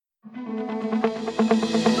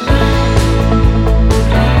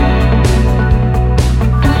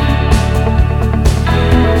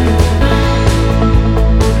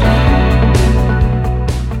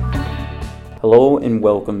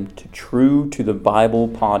welcome to True to the Bible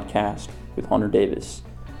podcast with Hunter Davis.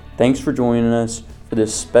 Thanks for joining us for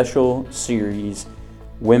this special series,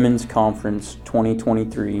 Women's Conference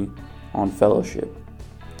 2023 on Fellowship.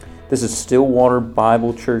 This is Stillwater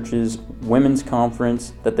Bible Church's Women's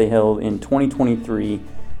Conference that they held in 2023,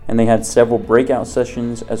 and they had several breakout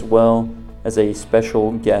sessions as well as a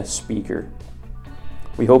special guest speaker.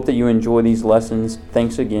 We hope that you enjoy these lessons.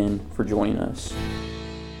 Thanks again for joining us.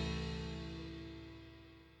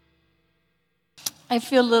 I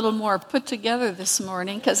feel a little more put together this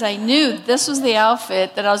morning because I knew this was the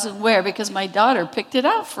outfit that I was going to wear because my daughter picked it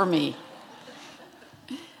out for me.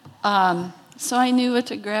 So I knew what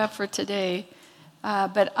to grab for today.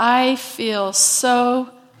 But I feel so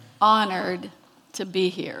honored to be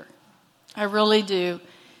here. I really do.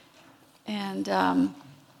 And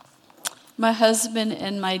my husband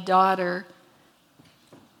and my daughter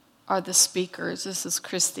are the speakers. This is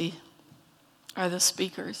Christy, are the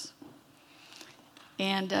speakers.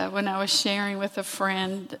 And when I was sharing with a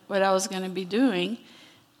friend what I was going to be doing,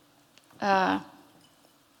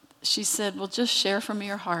 she said, well, just share from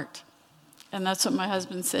your heart. And that's what my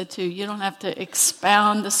husband said too. You don't have to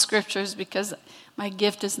expound the scriptures because my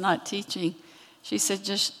gift is not teaching. He said,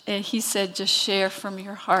 just share from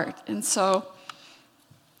your heart. And so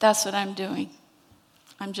that's what I'm doing.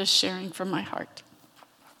 I'm just sharing from my heart.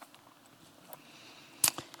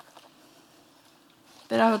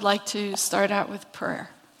 But I would like to start out with prayer.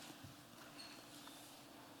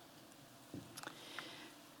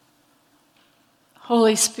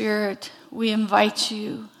 Holy Spirit, we invite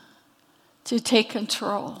you to take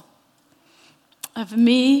control of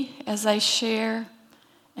me as I share,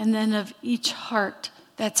 and then of each heart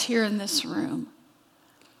that's here in this room.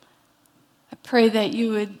 I pray that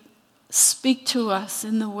you would speak to us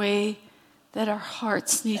in the way that our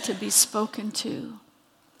hearts need to be spoken to.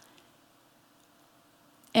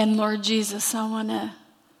 And Lord Jesus, I want to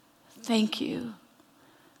thank you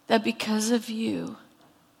that because of you,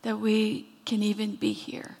 that we can even be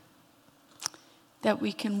here, that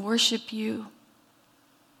we can worship you.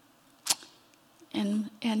 And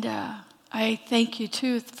I thank you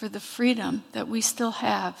too for the freedom that we still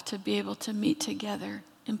have to be able to meet together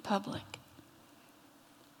in public.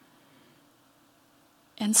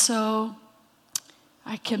 And so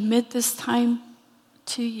I commit this time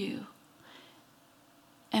to you.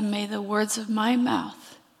 And may the words of my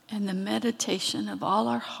mouth and the meditation of all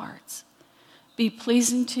our hearts be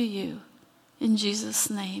pleasing to you. In Jesus'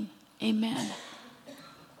 name, amen.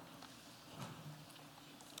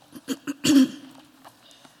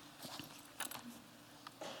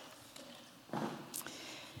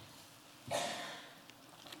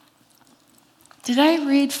 Did I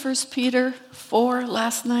read 1 Peter 4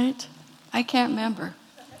 last night? I can't remember.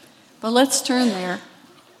 But let's turn there.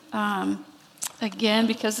 Again,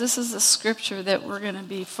 because this is a scripture that we're going to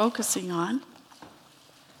be focusing on.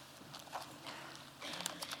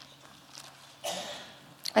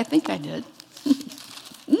 I think I did.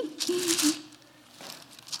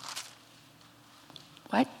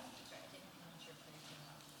 What?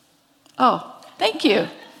 Oh, thank you.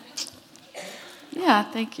 Yeah,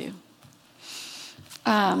 thank you.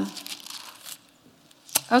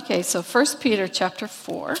 Okay, so 1 Peter chapter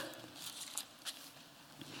 4.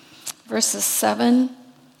 Verses 7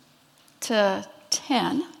 to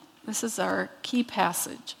 10, this is our key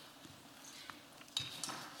passage.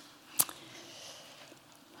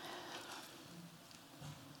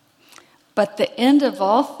 But the end of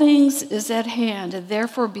all things is at hand, and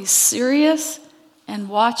therefore be serious and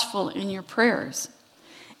watchful in your prayers.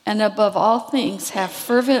 And above all things, have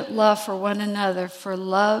fervent love for one another, for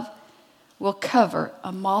love will cover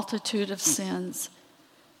a multitude of sins.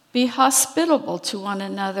 Be hospitable to one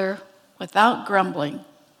another without grumbling.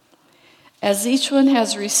 As each one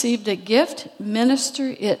has received a gift,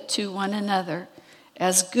 minister it to one another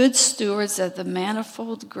as good stewards of the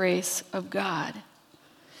manifold grace of God.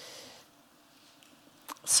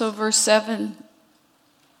 So verse 7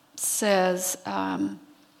 says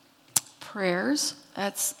prayers.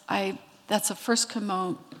 That's a first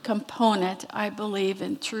component, I believe,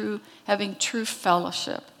 in having true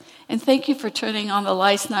fellowship. And thank you for turning on the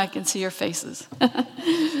lights now I can see your faces.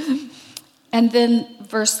 And then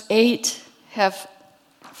verse 8, have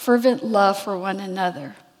fervent love for one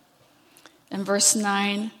another. And verse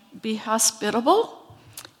 9, be hospitable.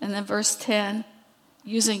 And then verse 10,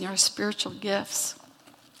 using our spiritual gifts.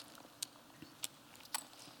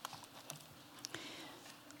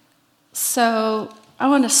 So I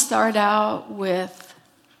want to start out with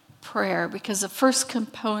prayer because the first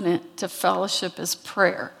component to fellowship is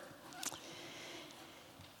prayer.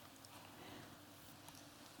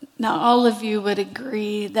 Now, all of you would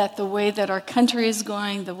agree that the way that our country is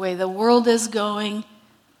going, the way the world is going,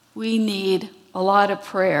 we need a lot of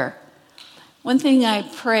prayer. One thing I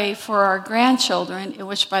pray for our grandchildren, in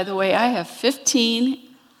which, by the way, I have 15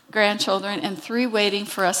 grandchildren and 3 waiting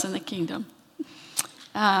for us in the kingdom.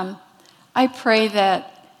 I pray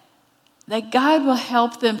that God will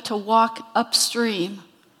help them to walk upstream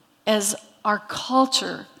as our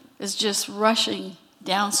culture is just rushing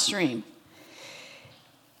downstream.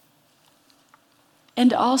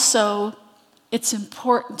 And also, it's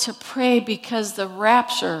important to pray because the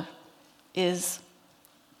rapture is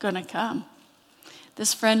going to come.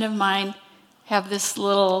 This friend of mine have this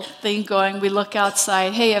little thing going. We look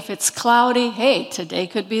outside. Hey, if it's cloudy, hey, today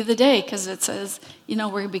could be the day, because it says, we're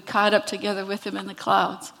going to be caught up together with him in the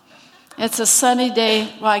clouds. It's a sunny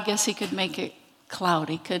day. Well, I guess he could make it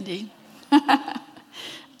cloudy, couldn't he?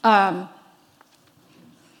 And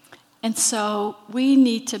so we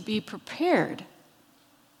need to be prepared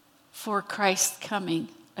for Christ coming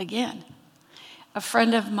again.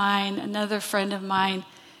 Another friend of mine,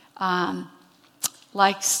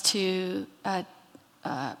 likes to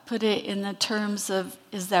put it in the terms of,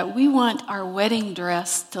 is that we want our wedding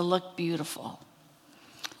dress to look beautiful.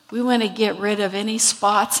 We want to get rid of any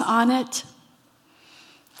spots on it.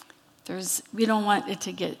 We don't want it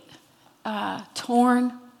to get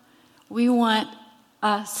torn. We want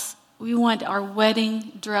our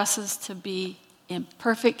wedding dresses to be in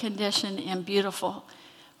perfect condition and beautiful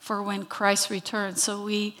for when Christ returns. So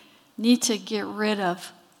we need to get rid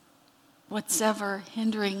of what's ever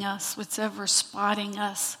hindering us, what's ever spotting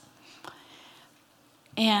us.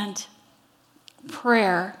 And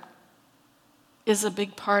prayer is a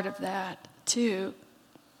big part of that too.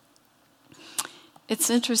 It's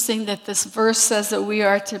interesting that this verse says that we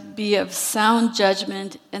are to be of sound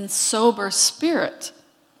judgment and sober spirit.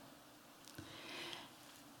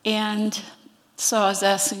 And so I was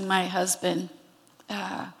asking my husband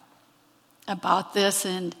about this,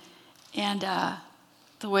 and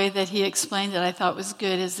the way that he explained it I thought was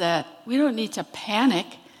good, is that we don't need to panic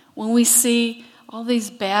when we see all these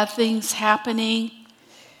bad things happening.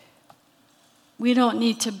 We don't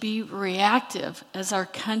need to be reactive as our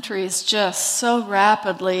country is just so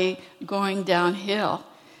rapidly going downhill.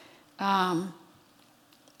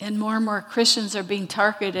 And more Christians are being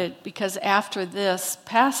targeted because after this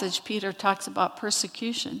passage, Peter talks about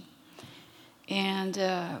persecution. And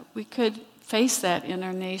we could face that in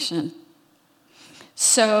our nation.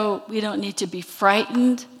 So we don't need to be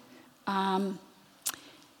frightened. And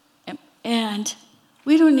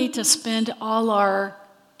we don't need to spend all our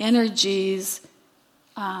energies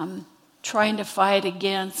trying to fight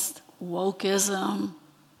against wokeism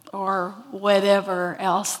or whatever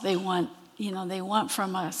else they want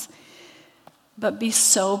from us. But be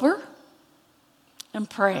sober and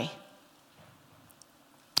pray.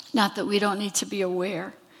 Not that we don't need to be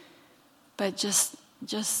aware, but just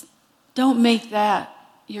don't make that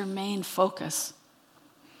your main focus.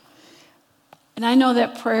 And I know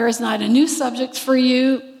that prayer is not a new subject for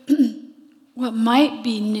you. What might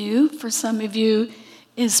be new for some of you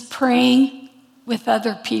is praying with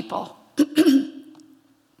other people.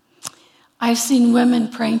 I've seen women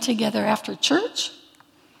praying together after church.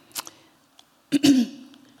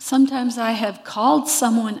 Sometimes I have called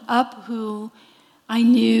someone up who I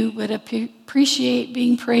knew would appreciate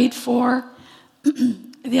being prayed for.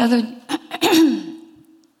 The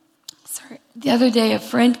other day, a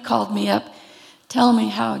friend called me up, telling me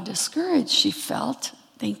how discouraged she felt.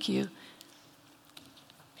 Thank you.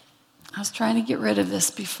 I was trying to get rid of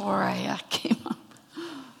this before I came up.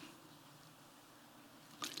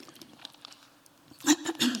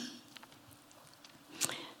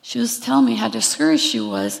 She was telling me how discouraged she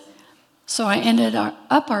was, so I ended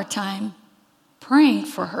up our time praying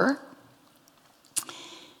for her.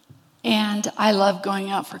 And I love going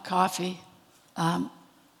out for coffee.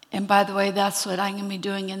 And by the way, that's what I'm going to be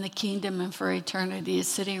doing in the kingdom and for eternity, is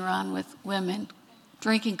sitting around with women,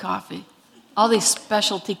 drinking coffee. All these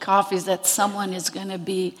specialty coffees that someone is going to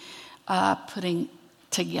be putting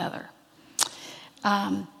together.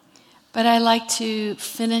 But I like to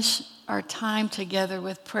finish our time together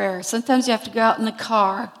with prayer. Sometimes you have to go out in the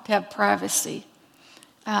car to have privacy.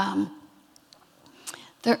 The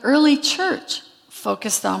early church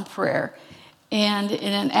focused on prayer. And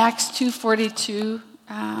in Acts 2:42,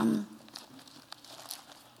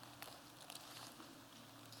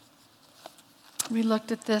 we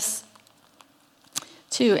looked at this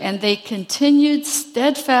too. And they continued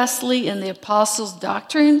steadfastly in the apostles'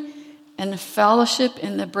 doctrine and the fellowship,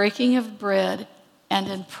 in the breaking of bread, and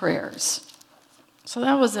in prayers. So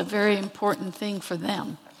that was a very important thing for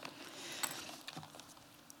them.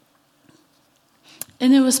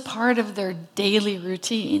 And it was part of their daily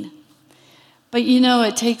routine. But you know,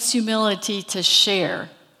 it takes humility to share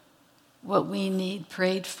what we need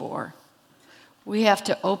prayed for. We have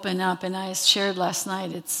to open up, and I shared last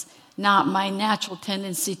night, it's not my natural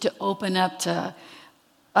tendency to open up to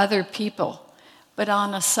other people. But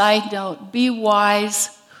on a side note, be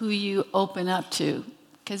wise who you open up to,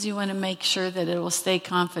 because you want to make sure that it will stay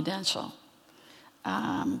confidential.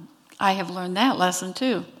 I have learned that lesson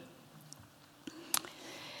too.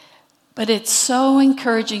 But it's so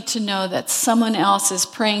encouraging to know that someone else is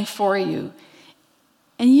praying for you.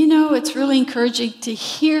 And you know, it's really encouraging to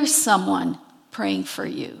hear someone praying for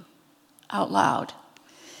you out loud.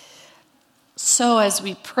 So as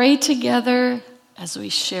we pray together, as we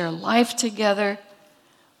share life together,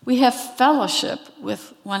 we have fellowship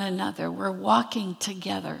with one another. We're walking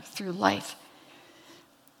together through life.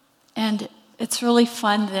 And it's really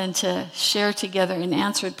fun then to share together in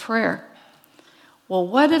answered prayer. Well,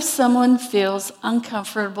 what if someone feels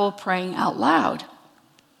uncomfortable praying out loud?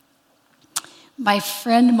 My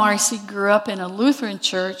friend Marcy grew up in a Lutheran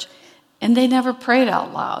church, and they never prayed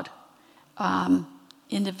out loud.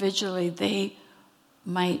 Individually, they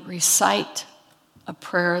might recite a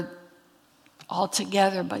prayer all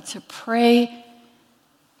together, but to pray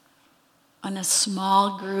on a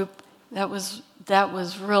small group, that was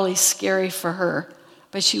really scary for her.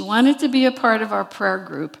 But she wanted to be a part of our prayer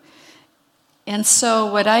group. And so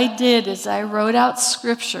what I did is I wrote out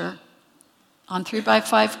scripture on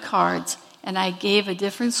 3x5 cards, and I gave a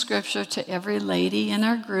different scripture to every lady in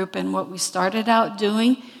our group. And what we started out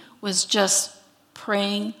doing was just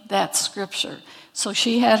praying that scripture. So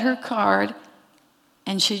she had her card,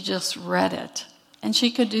 and she just read it. And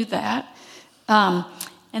she could do that. And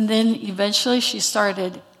then eventually she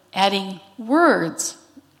started adding words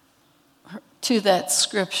to that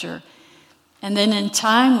scripture. And then in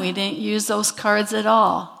time, we didn't use those cards at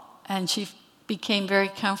all. And she became very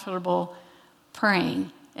comfortable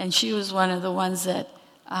praying. And she was one of the ones that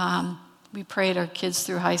we prayed our kids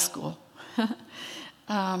through high school.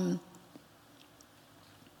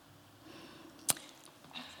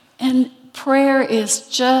 And prayer is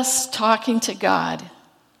just talking to God.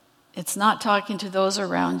 It's not talking to those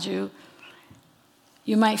around you.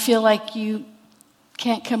 You might feel like you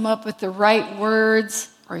can't come up with the right words,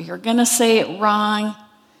 or you're going to say it wrong,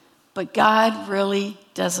 but God really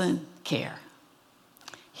doesn't care.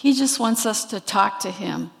 He just wants us to talk to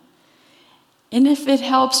him. And if it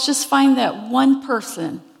helps, just find that one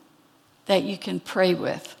person that you can pray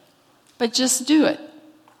with. But just do it.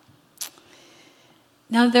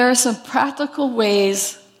 Now, there are some practical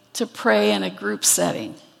ways to pray in a group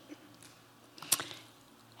setting.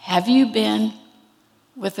 Have you been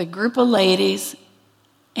with a group of ladies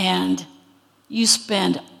and you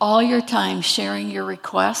spend all your time sharing your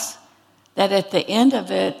requests, that at the end of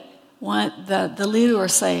it, the leader will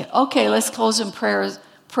say, okay, let's close in prayer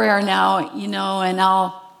now, and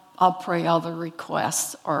I'll pray all the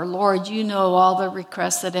requests. Or, Lord, you know all the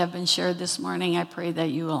requests that have been shared this morning. I pray that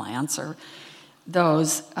you will answer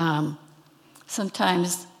those.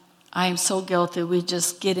 Sometimes I am so guilty, we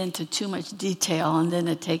just get into too much detail and then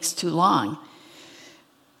it takes too long.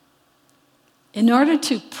 In order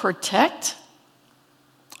to protect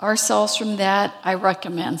ourselves from that, I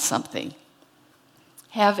recommend something.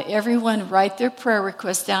 Have everyone write their prayer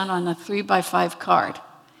request down on a 3x5 card.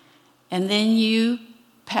 And then you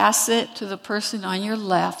pass it to the person on your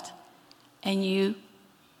left, and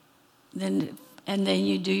then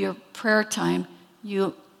you do your prayer time.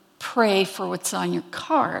 You pray for what's on your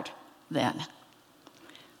card then.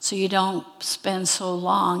 So you don't spend so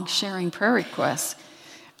long sharing prayer requests.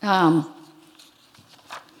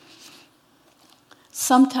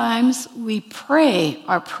 Sometimes we pray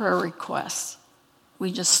our prayer requests.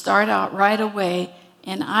 We just start out right away,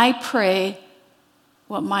 and I pray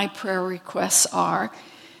what my prayer requests are.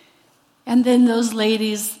 And then those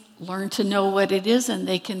ladies learn to know what it is, and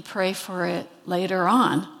they can pray for it later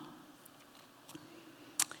on.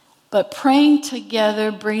 But praying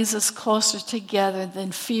together brings us closer together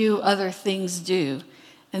than few other things do.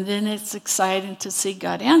 And then it's exciting to see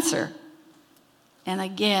God answer. And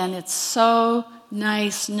again, it's so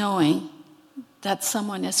nice knowing that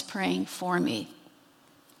someone is praying for me.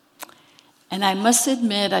 And I must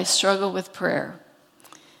admit, I struggle with prayer.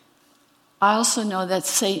 I also know that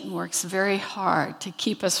Satan works very hard to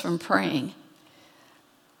keep us from praying.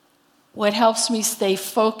 What helps me stay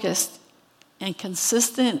focused and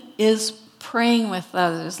consistent is praying with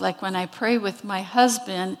others. Like when I pray with my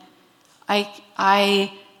husband, I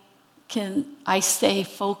stay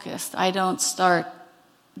focused. I don't start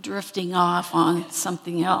drifting off on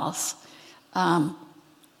something else.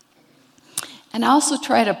 And also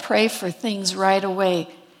try to pray for things right away.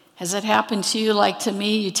 Has it happened to you like to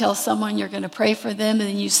me? You tell someone you're going to pray for them, and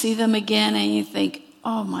then you see them again, and you think,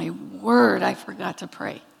 oh my word, I forgot to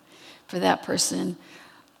pray for that person.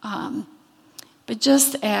 But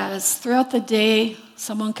just as throughout the day,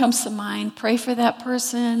 someone comes to mind, pray for that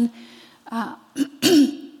person.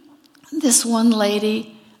 This one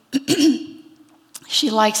lady, she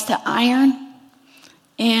likes to iron,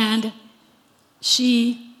 and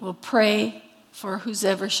she will pray for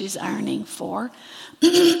whoever she's ironing for.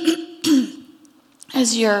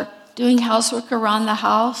 As you're doing housework around the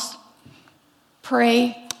house,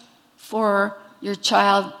 pray for your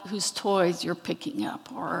child whose toys you're picking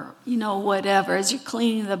up, or, whatever. As you're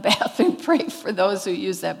cleaning the bathroom, pray for those who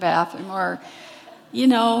use that bathroom, or,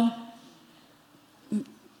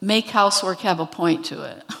 make housework have a point to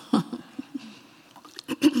it.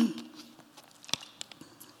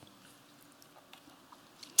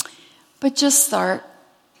 But just start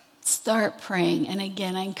praying. And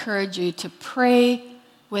again, I encourage you to pray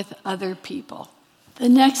with other people. The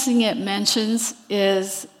next thing it mentions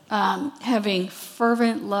is having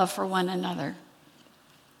fervent love for one another,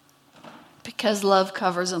 because love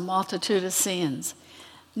covers a multitude of sins.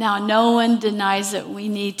 Now, no one denies that we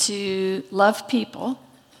need to love people.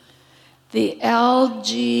 The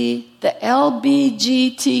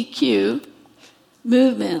LBGTQ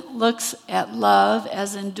movement looks at love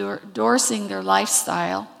as endorsing their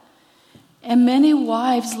lifestyle, and many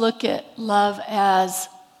wives look at love as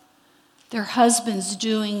their husbands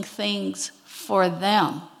doing things for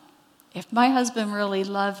them. If my husband really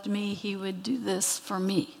loved me, he would do this for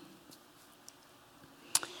me.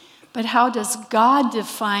 But how does God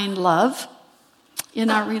define love in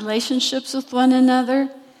our relationships with one another?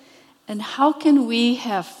 And how can we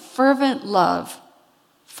have fervent love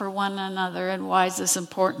for one another, and why is this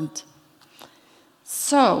important?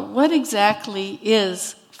 So, what exactly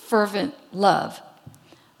is fervent love?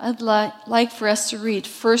 I'd like for us to read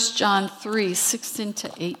 1 John 3, 16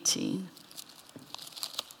 to 18.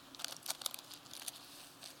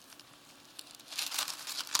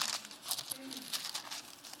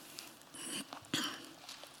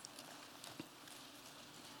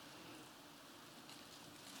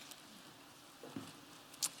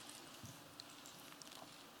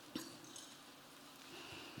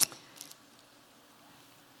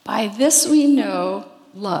 By this we know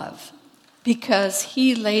love, because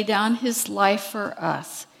he laid down his life for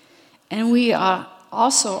us, and we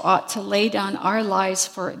also ought to lay down our lives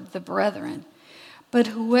for the brethren. But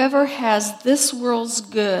whoever has this world's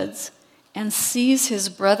goods and sees his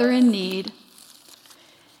brother in need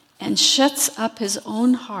and shuts up his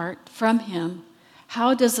own heart from him,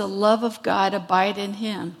 how does the love of God abide in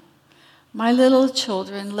him? My little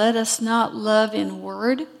children, let us not love in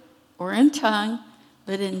word or in tongue,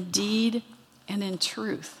 but in deed and in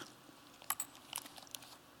truth.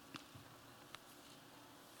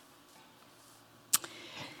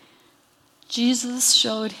 Jesus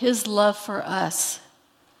showed his love for us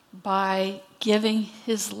by giving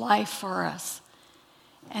his life for us.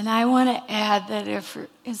 And I want to add that if there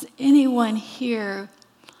is anyone here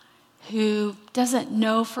who doesn't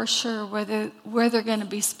know for sure where they're going to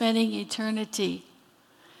be spending eternity,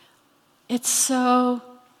 it's so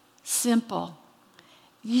simple.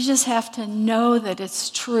 You just have to know that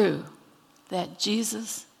it's true, that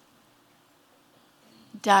Jesus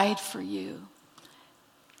died for you,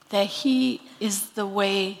 that he is the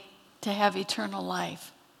way to have eternal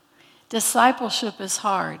life. Discipleship is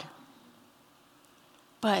hard,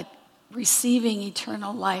 but receiving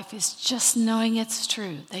eternal life is just knowing it's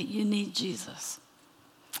true, that you need Jesus.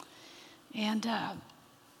 And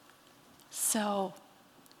so,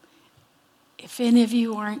 if any of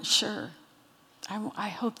you aren't sure, I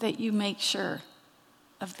hope that you make sure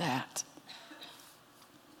of that.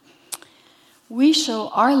 We show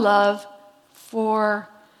our love for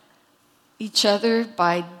each other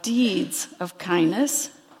by deeds of kindness,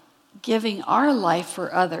 giving our life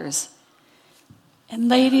for others. And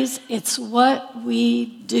ladies, it's what we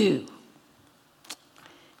do.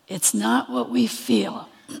 It's not what we feel.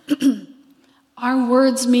 Our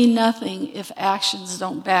words mean nothing if actions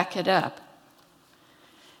don't back it up.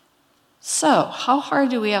 So, how hard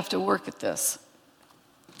do we have to work at this?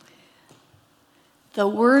 The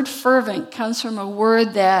word fervent comes from a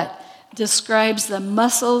word that describes the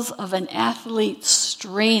muscles of an athlete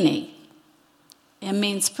straining. It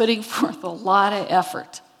means putting forth a lot of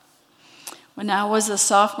effort. When I was a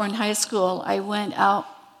sophomore in high school, I went out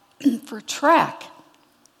for track.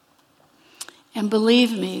 And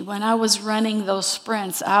believe me, when I was running those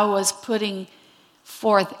sprints, I was putting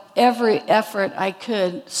forth every effort I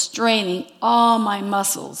could, straining all my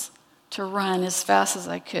muscles to run as fast as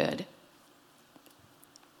I could.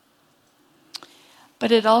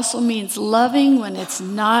 But it also means loving when it's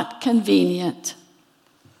not convenient.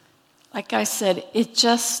 Like I said, it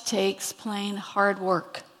just takes plain hard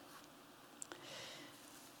work.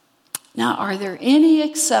 Now, are there any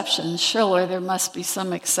exceptions? Surely there must be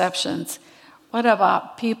some exceptions. What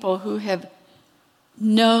about people who have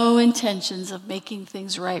no intentions of making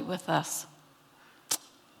things right with us?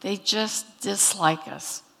 They just dislike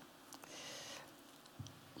us.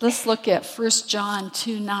 Let's look at 1 John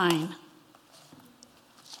 2:9.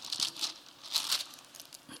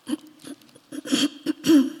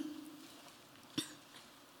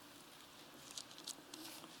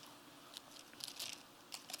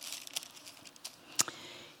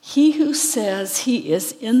 He who says he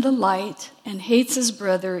is in the light and hates his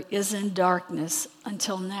brother is in darkness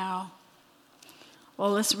until now.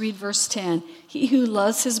 Well, let's read verse 10. He who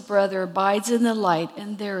loves his brother abides in the light,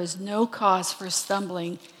 and there is no cause for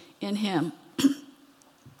stumbling in him.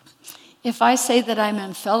 If I say that I'm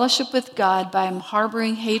in fellowship with God, but I'm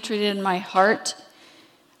harboring hatred in my heart,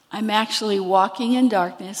 I'm actually walking in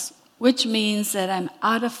darkness, which means that I'm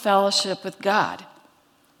out of fellowship with God.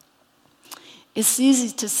 It's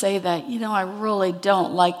easy to say that, I really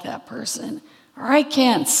don't like that person, or I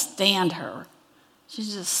can't stand her.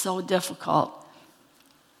 She's just so difficult.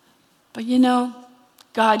 But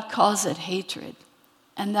God calls it hatred,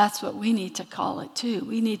 and that's what we need to call it too.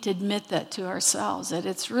 We need to admit that to ourselves, that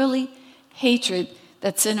it's really hatred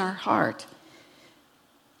that's in our heart.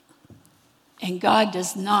 And God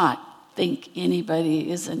does not think anybody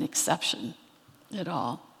is an exception at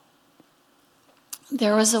all.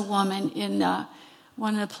 There was a woman in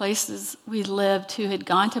one of the places we lived who had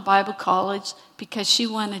gone to Bible college because she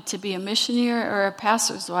wanted to be a missionary or a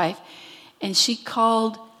pastor's wife, and she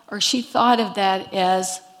thought of that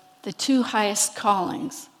as the two highest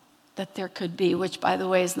callings that there could be, which, by the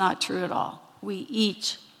way, is not true at all. We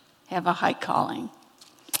each have a high calling.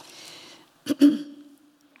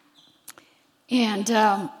 And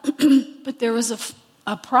but there was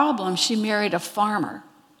a problem. She married a farmer.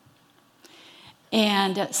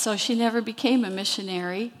 And so she never became a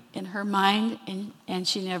missionary in her mind, and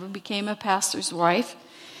she never became a pastor's wife.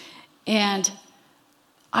 And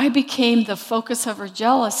I became the focus of her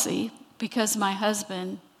jealousy because my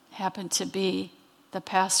husband happened to be the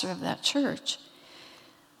pastor of that church.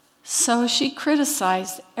 So she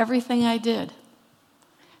criticized everything I did.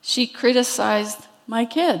 She criticized my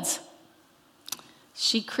kids.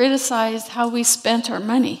 She criticized how we spent our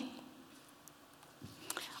money.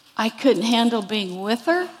 I couldn't handle being with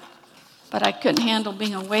her, but I couldn't handle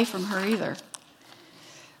being away from her either.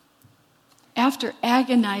 After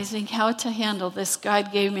agonizing how to handle this,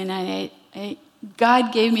 God gave me an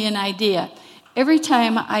idea. Every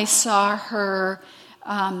time I saw her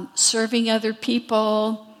serving other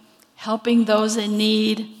people, helping those in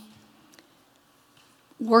need,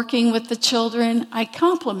 working with the children, I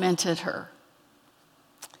complimented her.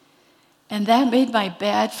 And that made my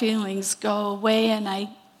bad feelings go away, and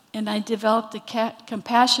I developed a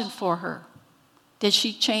compassion for her. Did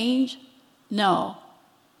she change? No.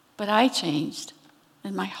 But I changed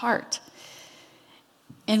in my heart.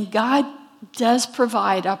 And God does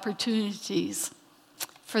provide opportunities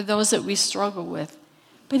for those that we struggle with.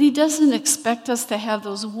 But He doesn't expect us to have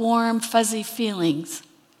those warm, fuzzy feelings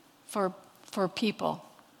for people.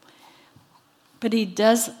 But He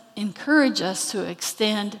does encourage us to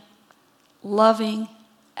extend loving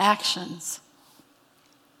actions.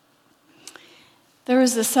 There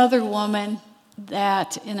was this other woman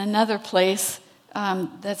that in another place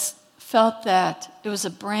that felt that it was a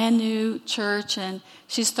brand new church, and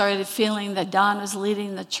she started feeling that Don was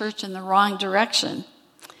leading the church in the wrong direction.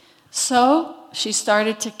 So she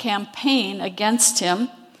started to campaign against him,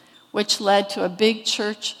 which led to a big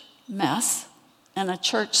church mess and a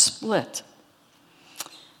church split.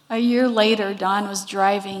 A year later, Don was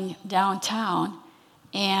driving downtown,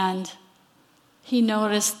 and he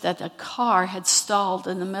noticed that a car had stalled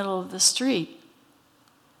in the middle of the street.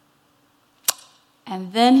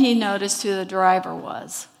 And then he noticed who the driver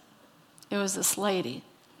was. It was this lady.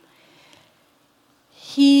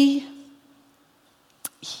 He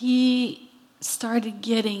started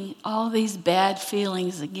getting all these bad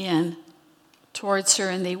feelings again towards her,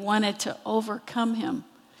 and they wanted to overcome him.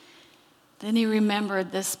 Then he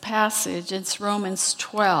remembered this passage. It's Romans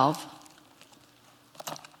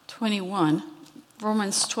 12:21.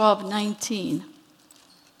 Romans 12:19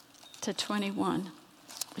 to 21,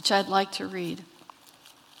 which I'd like to read.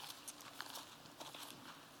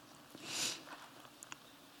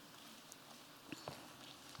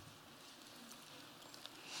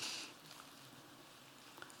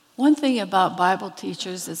 One thing about Bible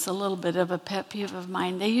teachers that's a little bit of a pet peeve of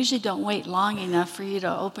mine, they usually don't wait long enough for you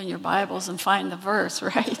to open your Bibles and find the verse,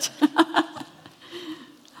 right?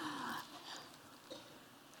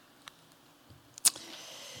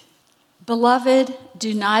 Beloved,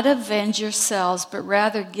 do not avenge yourselves, but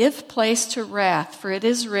rather give place to wrath, for it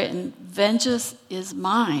is written, vengeance is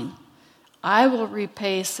mine. I will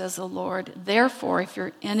repay, says the Lord. Therefore, if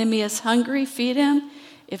your enemy is hungry, feed him.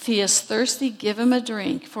 If he is thirsty, give him a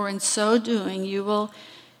drink, for in so doing you will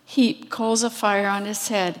heap coals of fire on his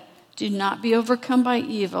head. Do not be overcome by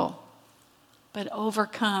evil, but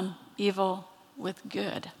overcome evil with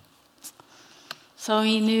good. So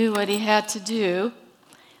he knew what he had to do.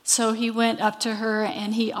 So he went up to her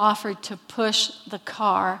and he offered to push the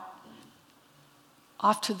car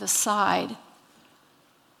off to the side.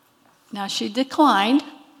 Now she declined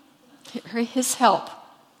his help.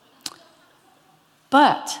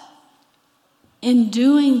 But in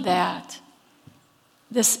doing that,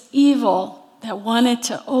 this evil that wanted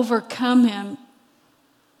to overcome him,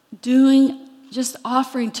 just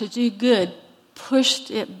offering to do good, pushed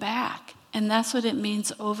it back. And that's what it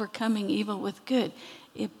means, overcoming evil with good.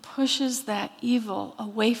 It pushes that evil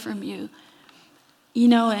away from you.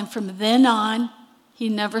 And from then on, he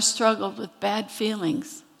never struggled with bad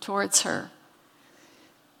feelings towards her.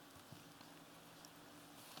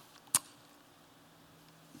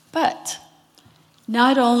 But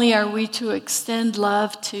not only are we to extend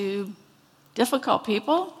love to difficult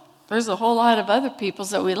people, there's a whole lot of other peoples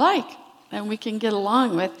that we like and we can get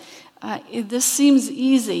along with. This seems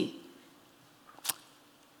easy,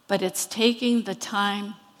 but it's taking the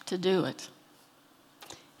time to do it.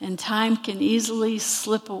 And time can easily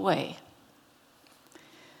slip away.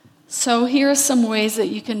 So here are some ways that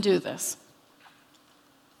you can do this.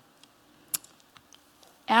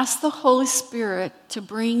 Ask the Holy Spirit to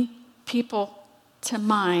bring people to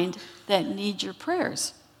mind that need your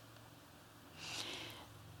prayers.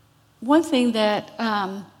 One thing that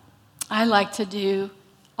I like to do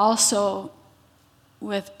also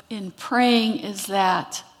in praying is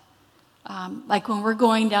that, like when we're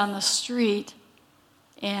going down the street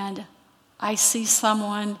and I see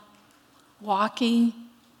someone walking,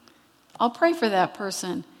 I'll pray for that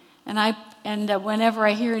person. And whenever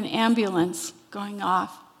I hear an ambulance going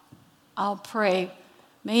off, I'll pray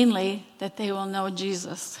mainly that they will know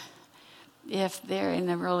Jesus if they're in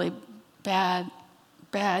a really bad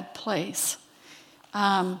place.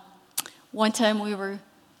 One time we were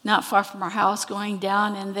not far from our house going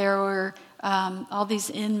down, and there were all these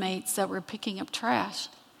inmates that were picking up trash.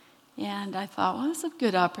 And I thought, well, it's a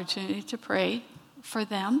good opportunity to pray for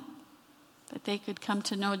them, that they could come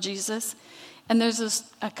to know Jesus. And there's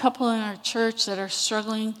a couple in our church that are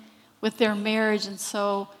struggling with their marriage, and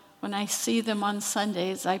so when I see them on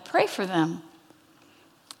Sundays, I pray for them.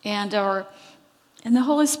 And the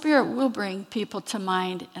Holy Spirit will bring people to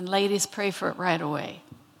mind, and ladies, pray for it right away,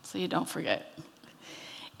 so you don't forget.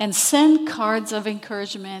 And send cards of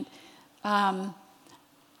encouragement. The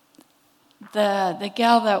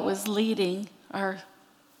gal that was leading our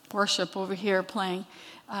worship over here playing,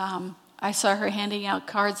 I saw her handing out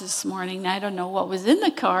cards this morning. I don't know what was in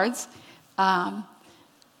the cards,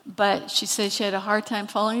 but she said she had a hard time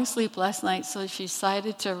falling asleep last night, so she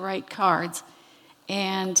decided to write cards.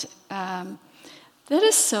 And that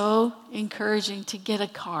is so encouraging to get a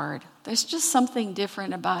card. There's just something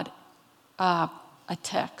different about a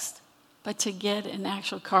text, but to get an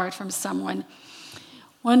actual card from someone.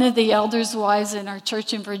 One of the elders' wives in our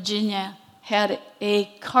church in Virginia had a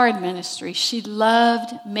card ministry. She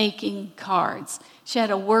loved making cards. She had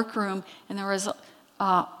a workroom, and there was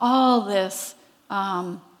all this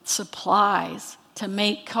supplies to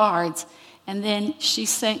make cards. And then she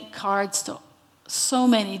sent cards to so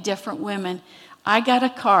many different women. I got a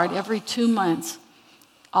card every 2 months.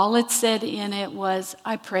 All it said in it was,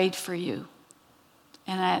 I prayed for you.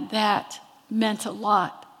 And that meant a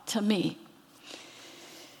lot to me.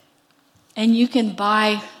 And you can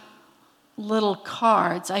buy little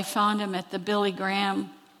cards. I found them at the Billy Graham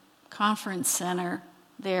Conference Center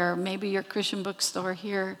there. Maybe your Christian bookstore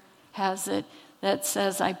here has it, that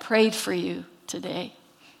says, I prayed for you today.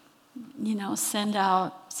 Send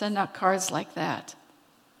out cards like that.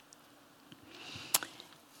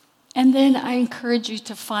 And then I encourage you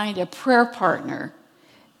to find a prayer partner.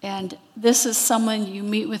 And this is someone you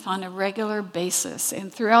meet with on a regular basis.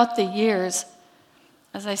 And throughout the years,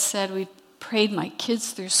 as I said, we prayed my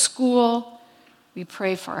kids through school. We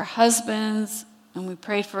prayed for our husbands, and we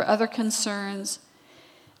prayed for other concerns.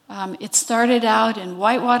 It started out in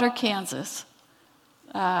Whitewater, Kansas.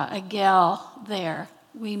 A gal there.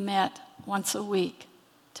 We met once a week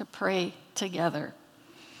to pray together.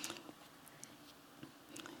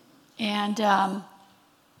 And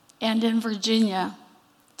in Virginia,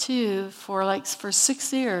 too, for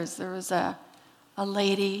 6 years, there was a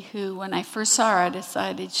lady who, when I first saw her, I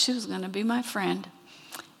decided she was going to be my friend.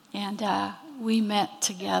 And we met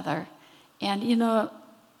together. And,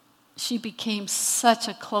 she became such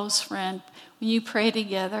a close friend. When you pray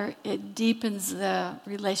together, it deepens the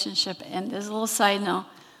relationship. And as a little side note,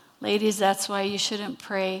 ladies, that's why you shouldn't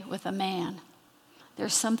pray with a man.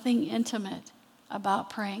 There's something intimate about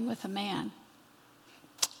praying with a man.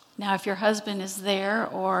 Now, if your husband is there,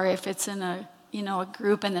 or if it's in a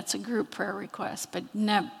group and it's a group prayer request, but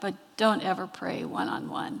don't ever pray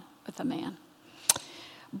one-on-one with a man.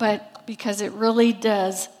 But because it really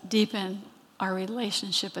does deepen our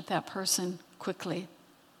relationship with that person quickly.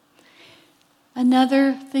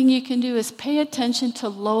 Another thing you can do is pay attention to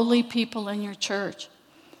lowly people in your church.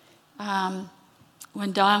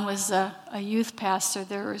 When Don was a youth pastor,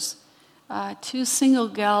 there was 2 single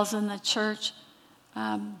gals in the church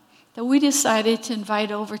that we decided to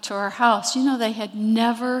invite over to our house. They had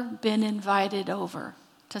never been invited over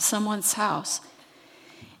to someone's house.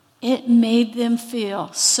 It made them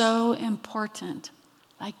feel so important,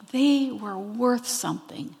 like they were worth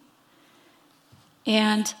something.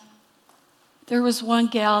 And there was one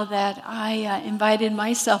gal that I invited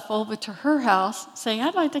myself over to her house, saying,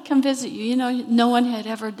 I'd like to come visit you. No one had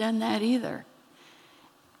ever done that either.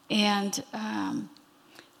 And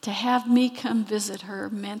to have me come visit her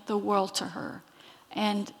meant the world to her.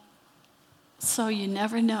 And so you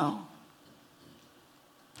never know.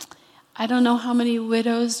 I don't know how many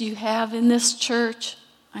widows you have in this church.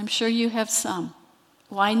 I'm sure you have some.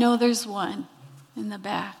 Well, I know there's one in the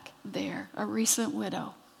back there, a recent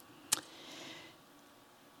widow.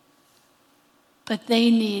 But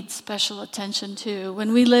they need special attention too.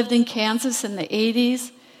 When we lived in Kansas in the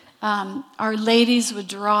 80s, our ladies would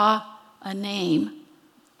draw a name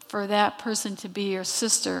for that person to be your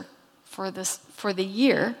sister for the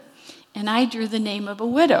year, and I drew the name of a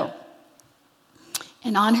widow.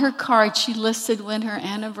 And on her card, she listed when her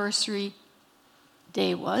anniversary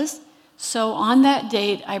day was. So on that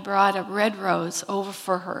date, I brought a red rose over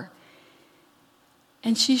for her.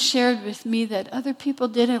 And she shared with me that other people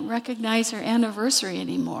didn't recognize her anniversary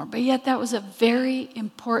anymore, but yet that was a very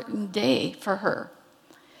important day for her.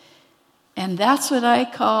 And that's what I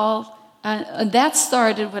call, that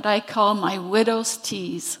started what I call my widow's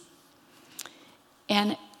tease.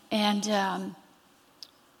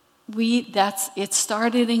 It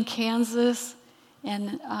started in Kansas,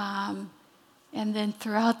 and then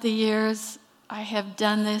throughout the years, I have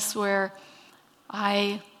done this where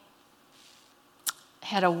I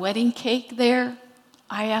had a wedding cake there.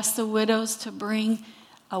 I asked the widows to bring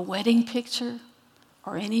a wedding picture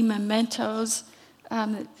or any mementos.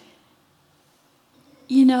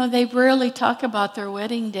 They rarely talk about their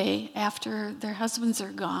wedding day after their husbands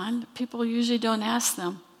are gone. People usually don't ask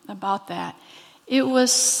them about that. It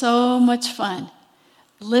was so much fun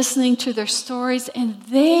listening to their stories, and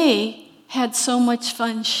they had so much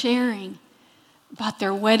fun sharing about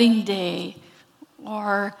their wedding day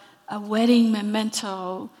or a wedding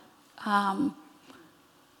memento.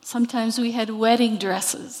 Sometimes we had wedding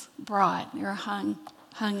dresses brought or hung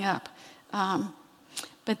up.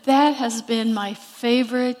 But that has been my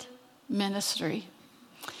favorite ministry.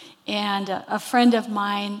 And a friend of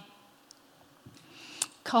mine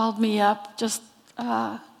called me up just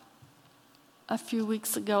a few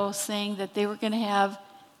weeks ago saying that they were going to have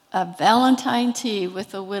a Valentine tea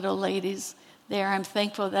with the widow ladies there. I'm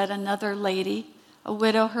thankful that another lady, a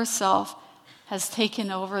widow herself, has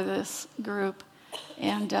taken over this group.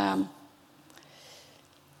 And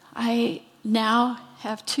I now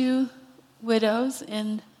have 2 widows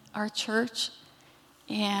in our church,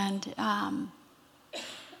 and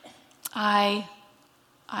I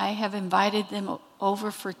have invited them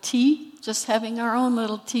over for tea, just having our own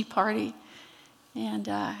little tea party. And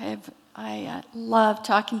I love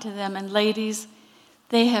talking to them. And ladies,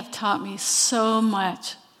 they have taught me so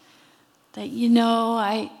much that,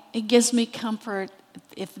 it gives me comfort.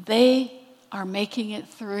 If they are making it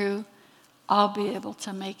through, I'll be able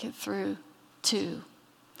to make it through too.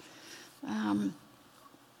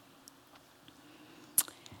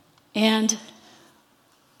 And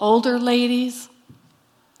older ladies,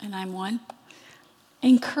 and I'm one,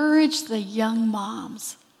 encourage the young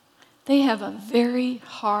moms. They have a very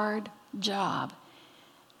hard job.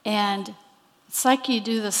 And it's like you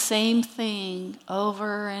do the same thing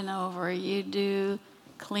over and over. You do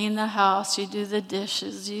clean the house, you do the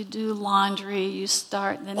dishes, you do laundry, you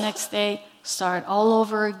start the next day, start all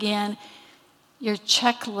over again. Your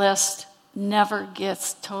checklist never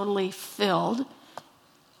gets totally filled.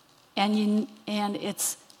 And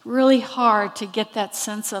it's really hard to get that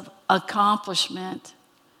sense of accomplishment,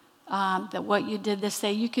 that what you did this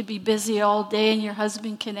day. You could be busy all day and your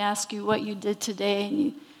husband can ask you what you did today,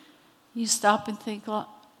 and you stop and think, well,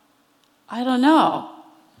 I don't know.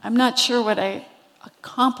 I'm not sure what I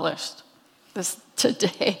accomplished this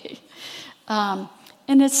today. And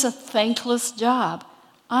it's a thankless job.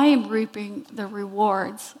 I am reaping the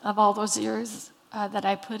rewards of all those years that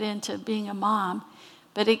I put into being a mom,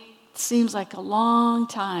 but it seems like a long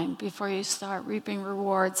time before you start reaping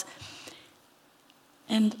rewards.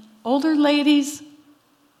 And older ladies,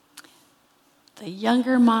 the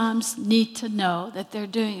younger moms need to know that they're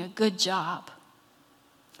doing a good job.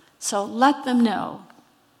 So let them know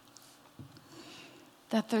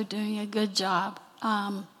that they're doing a good job.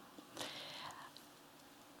 And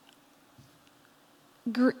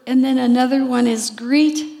then another one is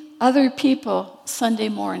greet other people Sunday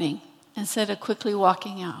morning instead of quickly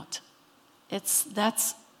walking out.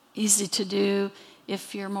 That's easy to do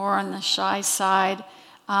if you're more on the shy side.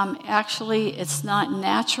 Actually, it's not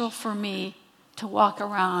natural for me to walk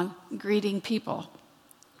around greeting people.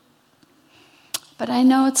 But I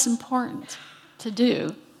know it's important to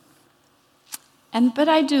do. But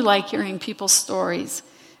I do like hearing people's stories.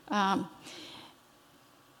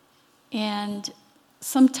 And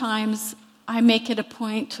sometimes I make it a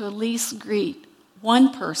point to at least greet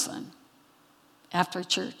one person after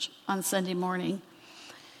church on Sunday morning.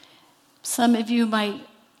 Some of you might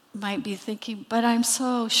be thinking, but I'm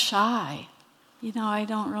so shy. I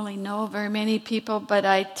don't really know very many people, but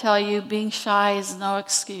I tell you, being shy is no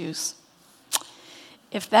excuse.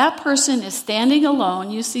 If that person is standing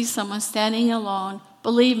alone, you see someone standing alone,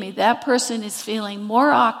 believe me, that person is feeling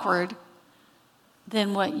more awkward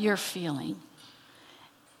than what you're feeling.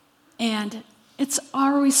 And it's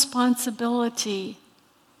our responsibility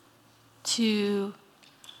to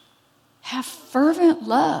have fervent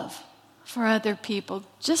love for other people.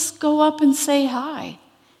 Just go up and say hi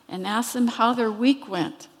and ask them how their week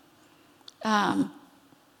went.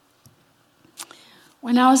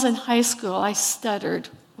 When I was in high school, I stuttered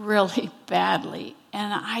really badly,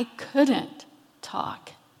 and I couldn't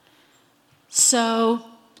talk. So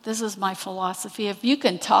this is my philosophy. If you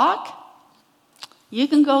can talk, you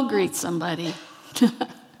can go greet somebody.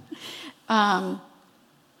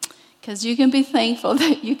 Because you can be thankful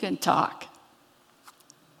that you can talk.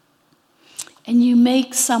 And you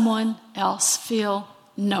make someone else feel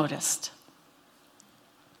noticed.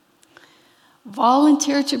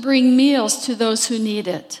 Volunteer to bring meals to those who need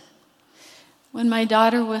it. When my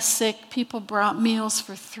daughter was sick, people brought meals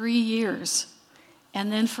for 3 years.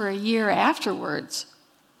 And then for a year afterwards,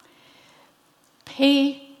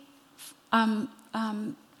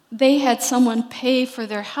 they had someone pay for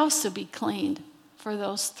their house to be cleaned for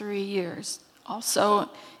those 3 years also,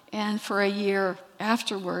 and for a year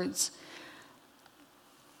afterwards.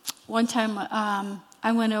 One time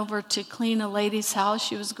I went over to clean a lady's house.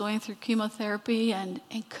 She was going through chemotherapy and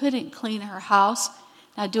couldn't clean her house.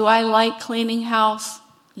 Now, do I like cleaning house?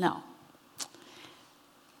 No.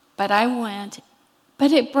 But I went,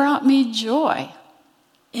 but it brought me joy.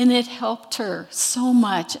 And it helped her so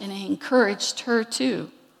much, and it encouraged her too.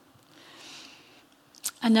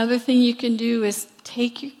 Another thing you can do is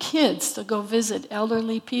take your kids to go visit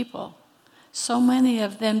elderly people. So many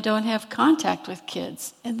of them don't have contact with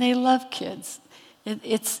kids, and they love kids.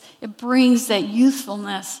 It brings that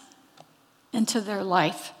youthfulness into their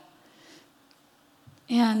life.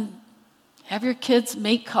 And have your kids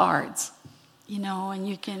make cards, and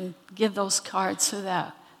you can give those cards to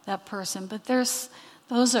that person. But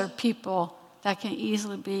those are people that can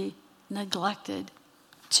easily be neglected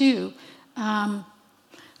too.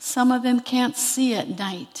 Some of them can't see at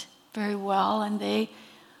night very well, and they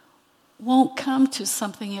won't come to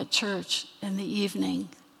something at church in the evening.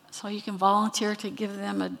 So you can volunteer to give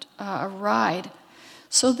them a ride.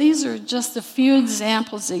 So these are just a few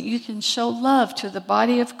examples that you can show love to the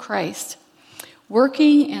body of Christ.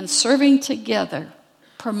 Working and serving together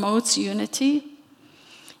promotes unity,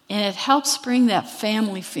 and it helps bring that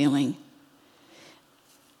family feeling.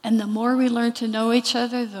 And the more we learn to know each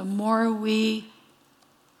other, the more we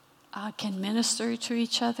can minister to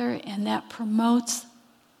each other, and that promotes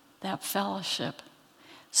that fellowship.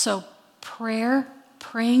 So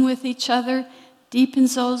praying with each other,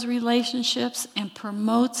 deepens those relationships and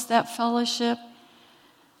promotes that fellowship.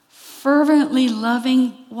 Fervently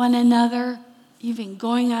loving one another, even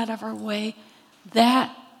going out of our way,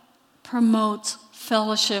 that promotes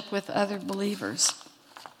fellowship with other believers.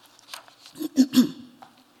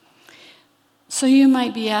 So you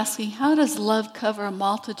might be asking, how does love cover a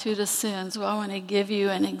multitude of sins? Well, I want to give you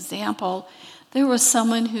an example. There was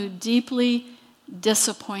someone who deeply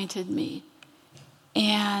disappointed me.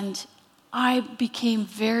 And I became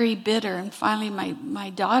very bitter. And finally my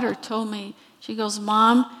daughter told me, she goes,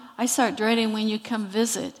 "Mom, I start dreading when you come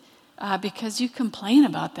visit because you complain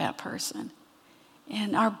about that person."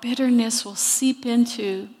 And our bitterness will seep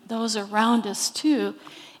into those around us too.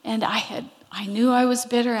 And I knew I was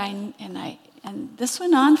bitter, and this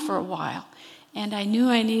went on for a while. And I knew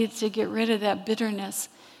I needed to get rid of that bitterness,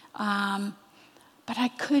 but I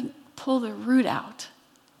couldn't pull the root out.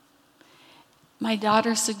 My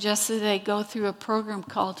daughter suggested that I go through a program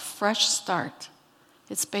called Fresh Start.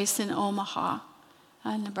 It's based in Omaha,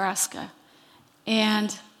 Nebraska.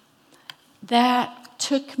 And that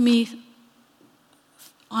took me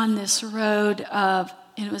on this road of,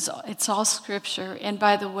 and it's all scripture. And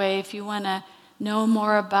by the way, if you want to know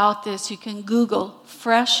more about this, you can Google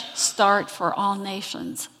Fresh Start for All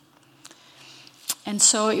Nations. And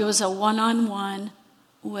so it was a one-on-one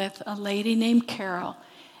with a lady named Carol,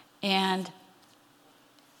 and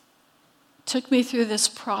took me through this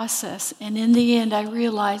process. And in the end, I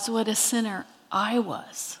realized what a sinner I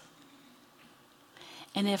was.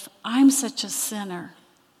 And if I'm such a sinner,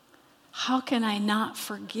 how can I not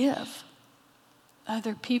forgive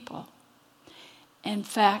other people? In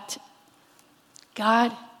fact,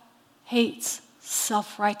 God hates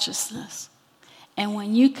self-righteousness. And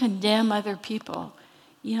when you condemn other people,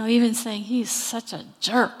 even saying he's such a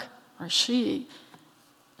jerk, or she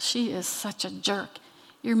is such a jerk,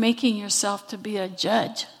 you're making yourself to be a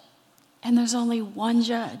judge. And there's only one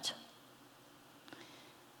judge.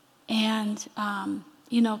 And,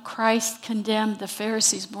 Christ condemned the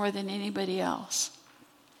Pharisees more than anybody else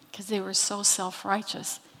because they were so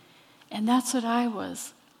self-righteous. And that's what I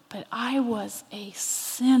was. But I was a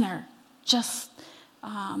sinner, just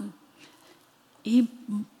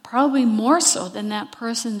probably more so than that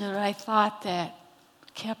person that I thought that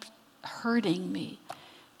kept hurting me.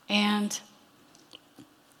 And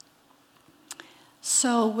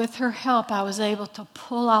so with her help, I was able to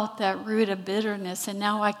pull out that root of bitterness, and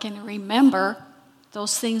now I can remember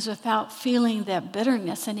those things without feeling that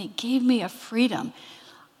bitterness, and it gave me a freedom.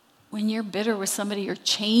 When you're bitter with somebody, you're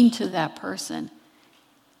chained to that person.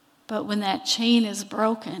 But when that chain is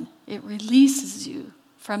broken, it releases you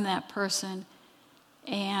from that person,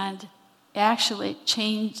 and actually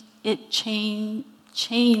it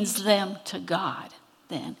chains them to God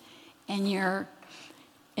then, and you're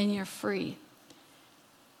free.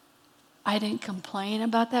 I didn't complain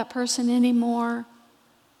about that person anymore,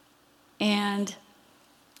 and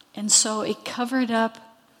so it covered up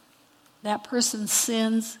that person's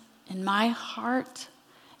sins in my heart,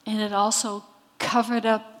 and it also covered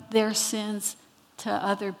up their sins to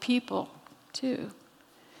other people too.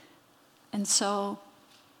 And so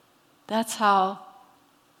that's how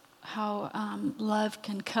love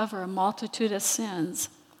can cover a multitude of sins.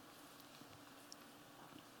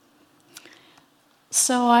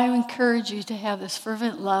 So I encourage you to have this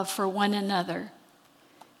fervent love for one another.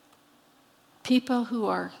 People who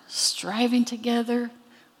are striving together,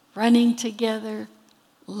 running together,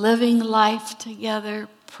 living life together,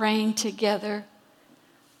 praying together.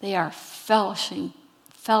 They are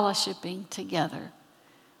fellowshipping together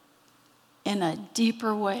in a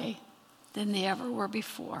deeper way than they ever were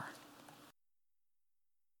before.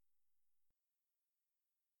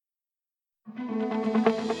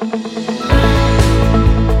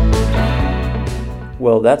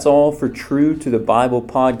 Well, that's all for True to the Bible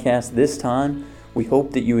podcast this time. We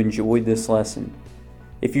hope that you enjoyed this lesson.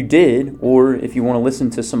 If you did, or if you want to listen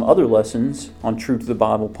to some other lessons on True to the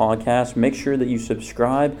Bible podcast, make sure that you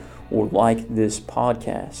subscribe or like this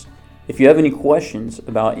podcast. If you have any questions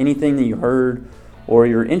about anything that you heard, or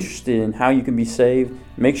you're interested in how you can be saved,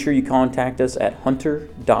 make sure you contact us at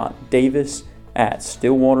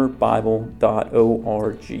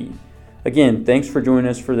hunter.davis@stillwaterbible.org. Again, thanks for joining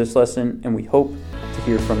us for this lesson, and we hope to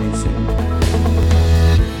hear from you soon.